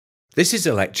This is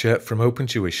a lecture from Open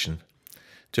Tuition.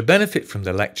 To benefit from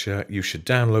the lecture, you should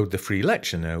download the free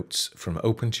lecture notes from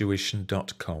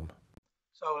opentuition.com.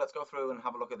 So let's go through and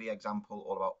have a look at the example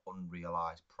all about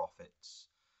unrealised profits.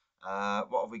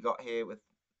 What have we got here with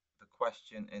the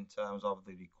question in terms of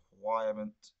the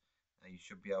requirement? You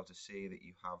should be able to see that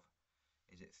you have,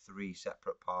 is it 3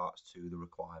 separate parts to the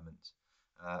requirement.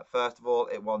 First of all,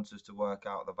 it wants us to work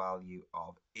out the value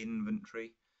of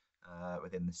inventory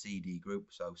within the CD group.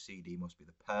 So CD must be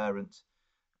the parent,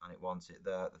 and it wants it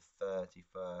there the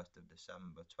 31st of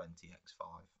December 20x5.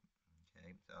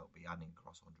 Okay, so it'll be adding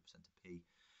across 100% of P,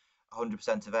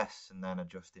 100% of S, and then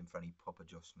adjusting for any PUP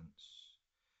adjustments.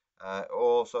 It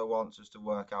also wants us to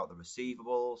work out the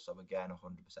receivables. So again,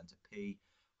 100% of P,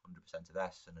 100% of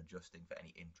S, and adjusting for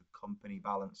any intra-company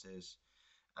balances.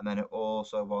 And then it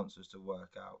also wants us to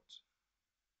work out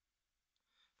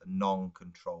the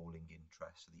non-controlling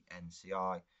interest, so the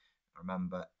NCI.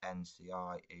 Remember,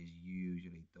 NCI is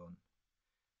usually done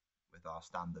with our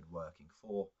standard working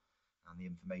for, and the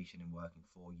information in working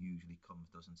for usually comes,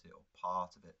 doesn't it, or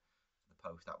part of it, the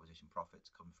post-acquisition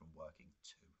profits comes from working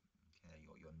to. Okay,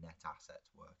 your net assets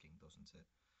working, doesn't it?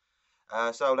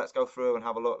 So let's go through and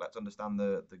have a look. Let's understand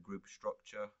the group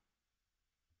structure.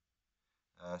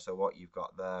 So what you've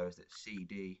got there is that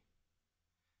CD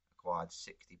acquired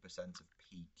 60% of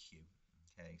PQ.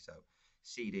 Okay, so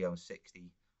CD owns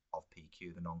 60 of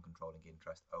PQ, the non-controlling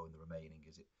interest own the remaining,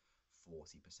 is it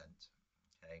 40%.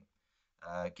 Okay,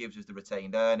 gives us the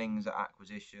retained earnings at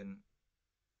acquisition,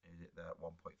 is it there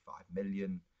 1.5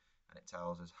 million, and it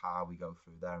tells us how we go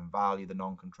through there and value the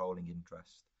non-controlling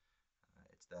interest.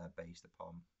 It's there based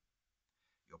upon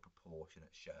your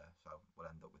proportionate share, so we'll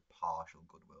end up with partial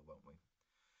goodwill, won't we?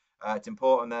 It's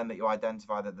important then that you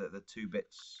identify the 2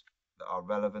 bits that are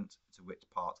relevant to which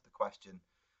part of the question.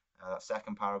 That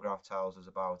second paragraph tells us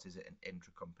about, is it an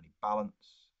intra-company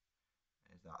balance?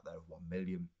 Is that there of 1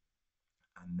 million?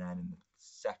 And then in the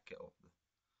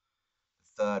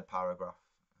third paragraph,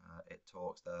 it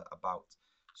talks there about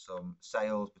some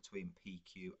sales between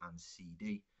PQ and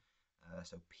CD.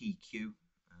 So PQ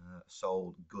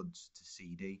sold goods to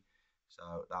CD,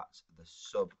 so that's the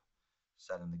sub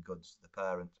selling the goods to the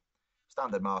parent.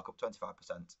 Standard markup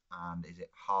 25%, and is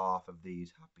it half of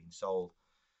these have been sold?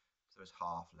 So there's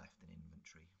half left in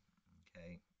inventory.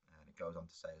 Okay, and it goes on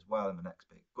to say as well in the next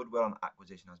bit, goodwill on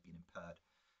acquisition has been impaired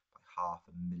by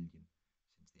 500,000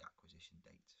 since the acquisition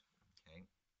date. Okay,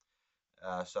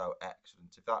 so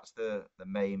excellent. If that's the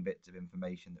main bits of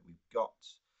information that we've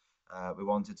got, we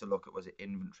wanted to look at, was it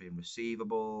inventory and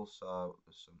receivables? So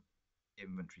there's some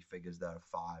inventory figures there of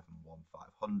 5 and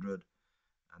 1,500.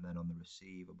 And then on the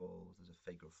receivables, there's a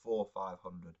figure of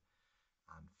 4,500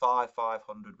 and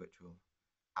 5,500, which we'll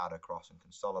add across and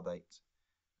consolidate.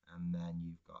 And then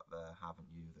you've got there, haven't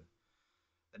you,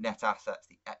 the net assets,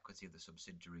 the equity of the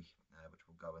subsidiary, which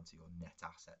will go into your net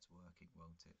assets working,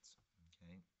 won't it?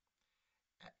 Okay,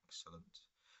 excellent.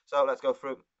 So let's go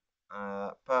through.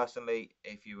 Personally,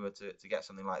 if you were to get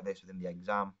something like this within the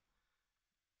exam,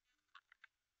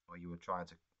 or you were trying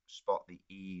to spot the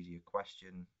easier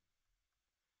question,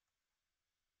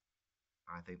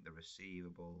 I think the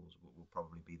receivables will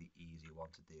probably be the easier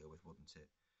one to deal with, wouldn't it?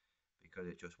 Because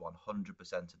it's just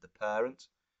 100% of the parent.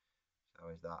 So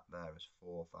is that there as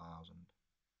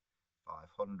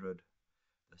 4,500.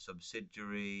 The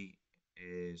subsidiary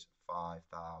is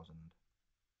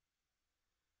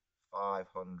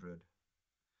 5,500.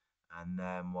 And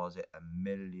then was it 1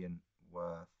 million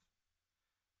worth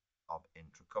of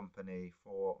intra-company?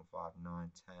 4 and 5,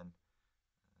 9, 10.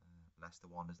 Less the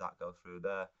 1, does that go through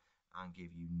there? And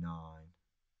give you 9,000.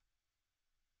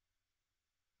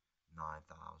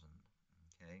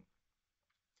 Okay.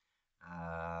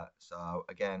 So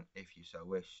again, if you so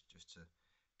wish, just to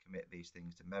commit these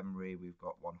things to memory, we've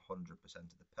got 100%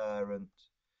 of the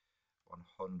parent,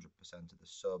 100% of the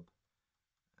sub,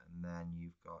 and then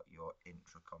you've got your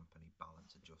intra-company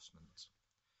balance adjustments.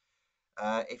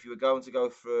 If you were going to go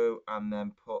through and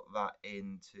then put that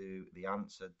into the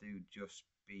answer, do just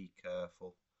be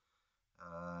careful.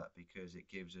 Because it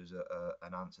gives us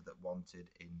an answer that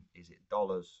wanted in, is it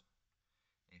dollars?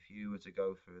 If you were to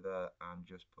go through there and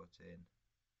just put in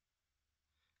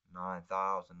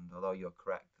 9,000, although you're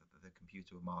correct, the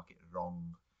computer will mark it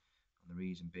wrong. And the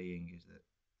reason being is that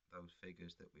those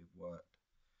figures that we've worked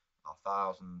are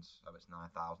thousands, so it's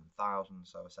 9,000 thousand,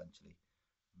 so essentially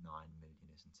 9 million,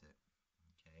 isn't it?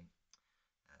 Okay,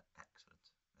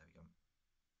 excellent. There we go.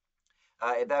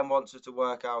 It then wants us to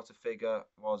work out a figure,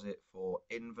 was it for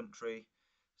inventory?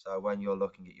 So when you're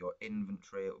looking at your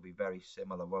inventory, it will be very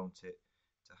similar, won't it,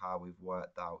 to how we've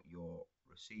worked out your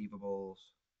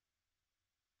receivables.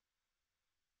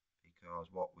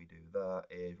 because what we do there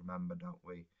is, remember, don't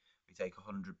we? We take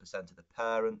 100% of the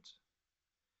parent.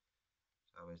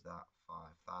 So is that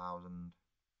 5,000?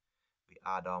 We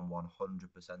add on 100%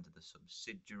 of the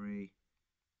subsidiary,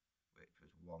 which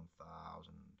was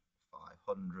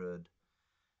 1,500.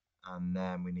 And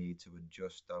then we need to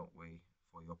adjust, don't we,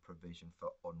 for your provision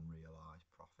for unrealised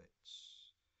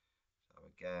profits. So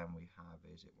again, we have,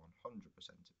 is it 100%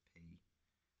 of P?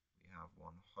 We have 100%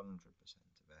 of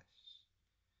S.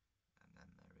 And then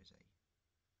there is a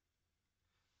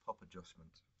pop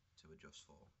adjustment to adjust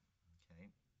for. Okay.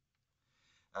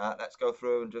 Let's go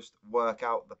through and just work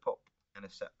out the pop in a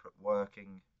separate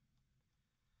working.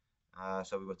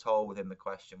 So we were told within the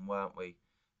question, weren't we,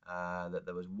 that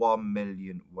there was 1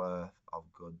 million worth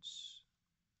of goods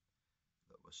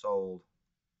that were sold.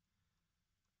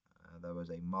 There was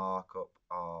a markup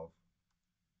of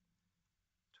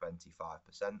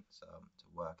 25%. So to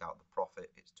work out the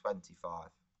profit, it's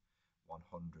 25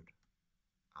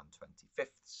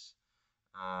 125ths.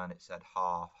 And it said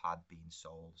half had been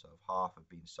sold. So if half have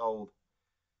been sold,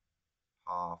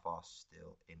 half are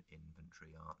still in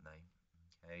inventory, aren't they?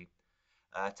 Okay.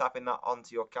 Tapping that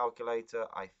onto your calculator,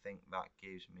 I think that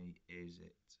gives me, is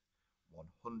it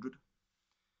 100?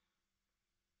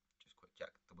 Just quick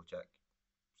check, double check.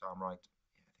 Sound right?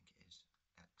 Yeah, I think it is.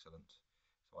 Excellent.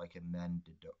 So I can then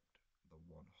deduct the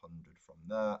 100 from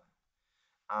there.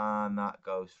 And that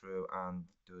goes through, and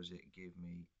does it give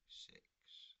me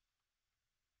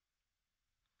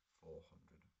 6,400?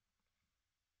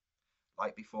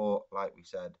 Like before, like we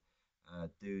said,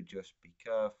 do just be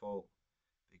careful,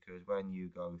 because when you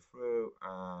go through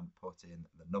and put in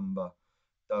the number,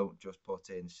 don't just put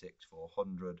in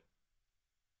 6,400.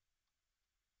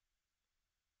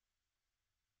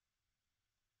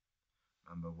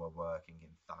 Remember, we're working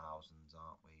in thousands,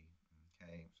 aren't we?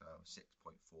 Okay, so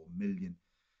 6.4 million.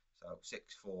 So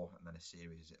 6,4 and then a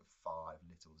series of 5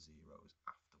 little zeros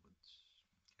afterwards.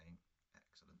 Okay,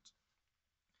 excellent.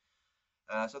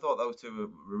 So I thought those two were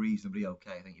reasonably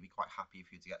okay. I think you'd be quite happy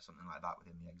if you were to get something like that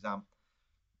within the exam.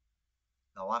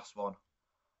 The last one,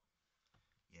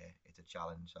 yeah, it's a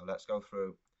challenge. So let's go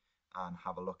through and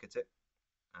have a look at it.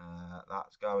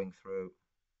 That's going through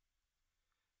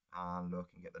and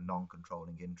looking at the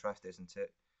non-controlling interest, isn't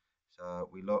it? So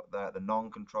we look there at the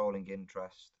non-controlling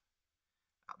interest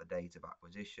at the date of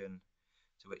acquisition,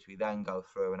 to which we then go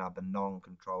through and add the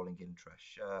non-controlling interest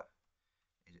share.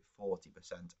 Is it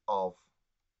 40% of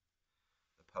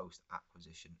the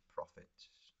post-acquisition profit?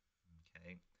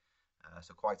 Okay,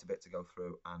 so quite a bit to go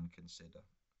through and consider.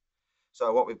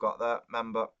 So what we've got there,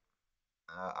 remember,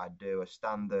 I do a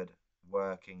standard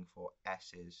working for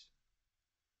S's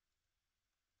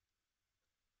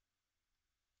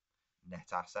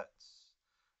net assets.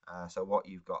 So what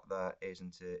you've got there,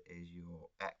 isn't it, is your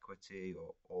equity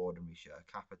or ordinary share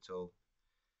capital.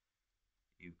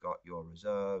 You've got your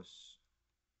reserves.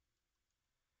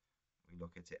 We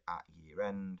look at it at year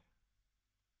end,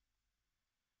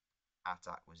 at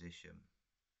acquisition,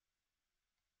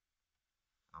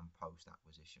 and post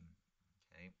acquisition.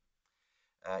 Okay.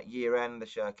 Year end, the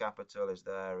share capital is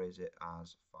there, is it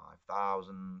as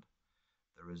 5,000.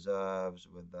 The reserves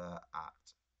were there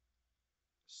at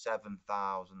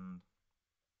 7,000.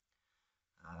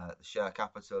 The share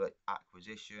capital at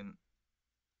acquisition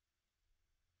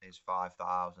is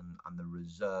 5,000, and the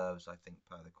reserves, I think,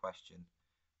 per the question,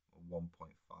 were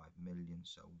 1.5 million,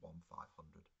 so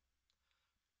 1,500.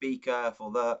 Be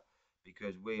careful there,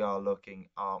 because we are looking,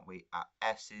 aren't we, at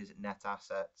S's net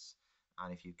assets,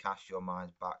 and if you cast your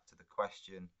minds back to the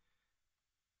question,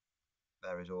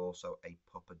 there is also a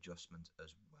PUP adjustment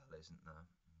as well, isn't there?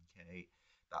 Okay,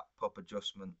 that PUP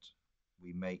adjustment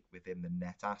we make within the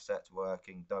net assets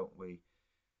working, don't we?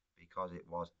 Because it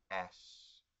was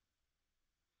S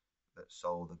that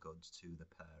sold the goods to the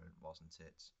parent, wasn't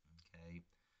it? Okay,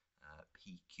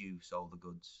 PQ sold the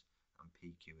goods, and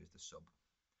PQ is the sub.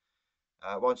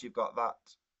 Once you've got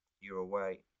that, you're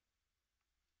away.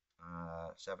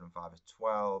 7 and 5 is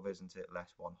 12, isn't it?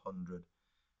 Less 100.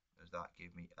 Does that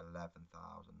give me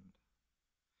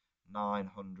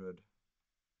 11,900?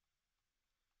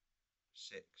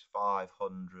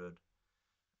 6,500.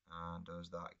 And does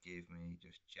that give me,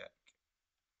 just check,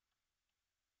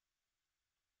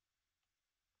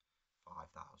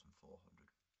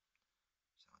 5,400?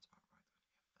 Sounds about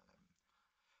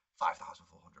right.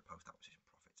 5,400 post-acquisition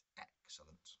profits.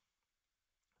 Excellent.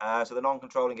 So the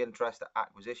non-controlling interest at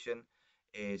acquisition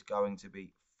is going to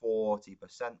be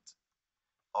 40%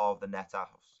 of the net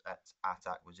assets at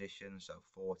acquisition, so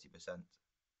 40%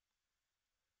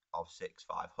 of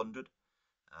 6,500.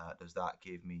 Does that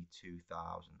give me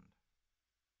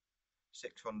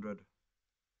 2,600?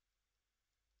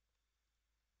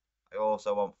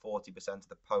 also want 40% of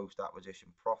the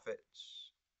post-acquisition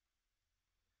profits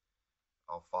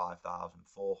of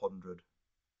 5,400.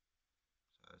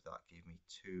 So that gives me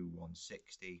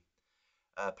 2,160.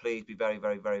 Please be very,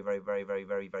 very, very, very, very, very,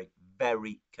 very, very,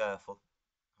 very careful.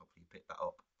 Hopefully you picked that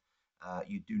up.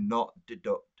 You do not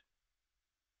deduct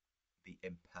the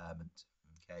impairment.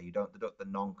 Okay, you don't deduct the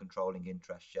non-controlling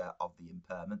interest share of the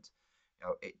impairment.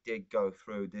 Now, it did go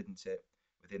through, didn't it,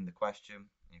 within the question?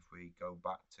 If we go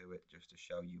back to it just to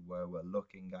show you where we're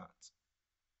looking at.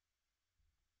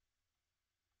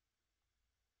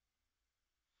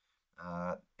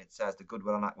 It says the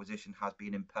goodwill on acquisition has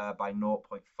been impaired by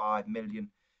 0.5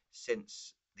 million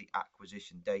since the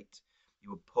acquisition date.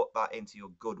 You would put that into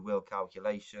your goodwill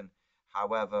calculation.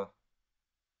 However,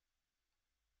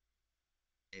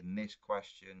 in this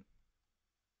question,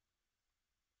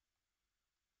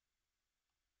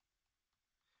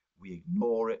 we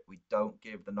ignore it. We don't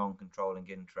give the non-controlling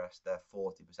interest their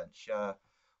 40% share.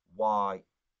 Why?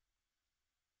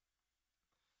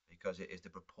 Because it is the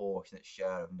proportionate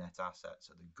share of net assets.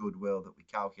 So the goodwill that we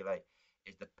calculate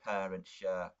is the parent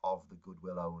share of the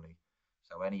goodwill only.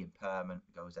 So any impairment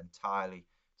goes entirely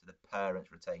to the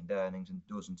parent's retained earnings and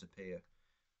doesn't appear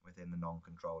within the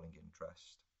non-controlling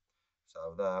interest.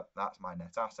 So that's my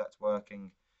net assets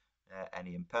working.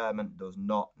 Any impairment does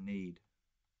not need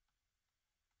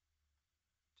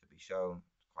to be shown.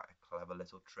 It's quite a clever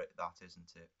little trick, that,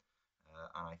 isn't it?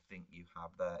 And I think you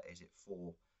have there, is it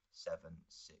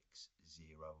 4760?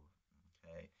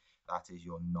 Okay, that is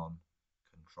your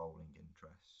non-controlling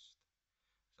interest.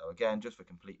 So again, just for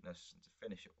completeness and to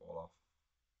finish it all off,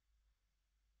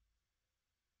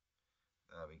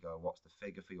 there we go. What's the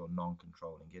figure for your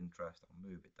non-controlling interest? I'll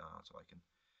move it down so I can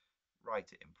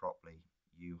write it in properly.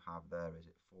 You have there, is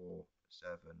it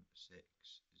 4760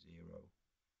 000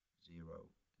 0.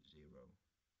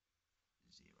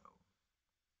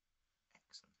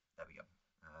 Excellent. There we go.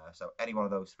 So any one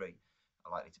of those three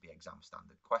are likely to be exam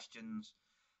standard questions.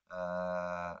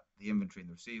 The inventory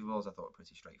and the receivables I thought were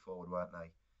pretty straightforward, weren't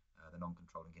they? The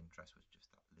non-controlling interest was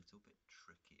just that little bit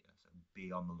trickier, so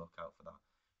be on the lookout for that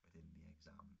within the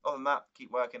exam. Other than that,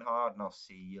 keep working hard and I'll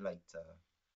see you later.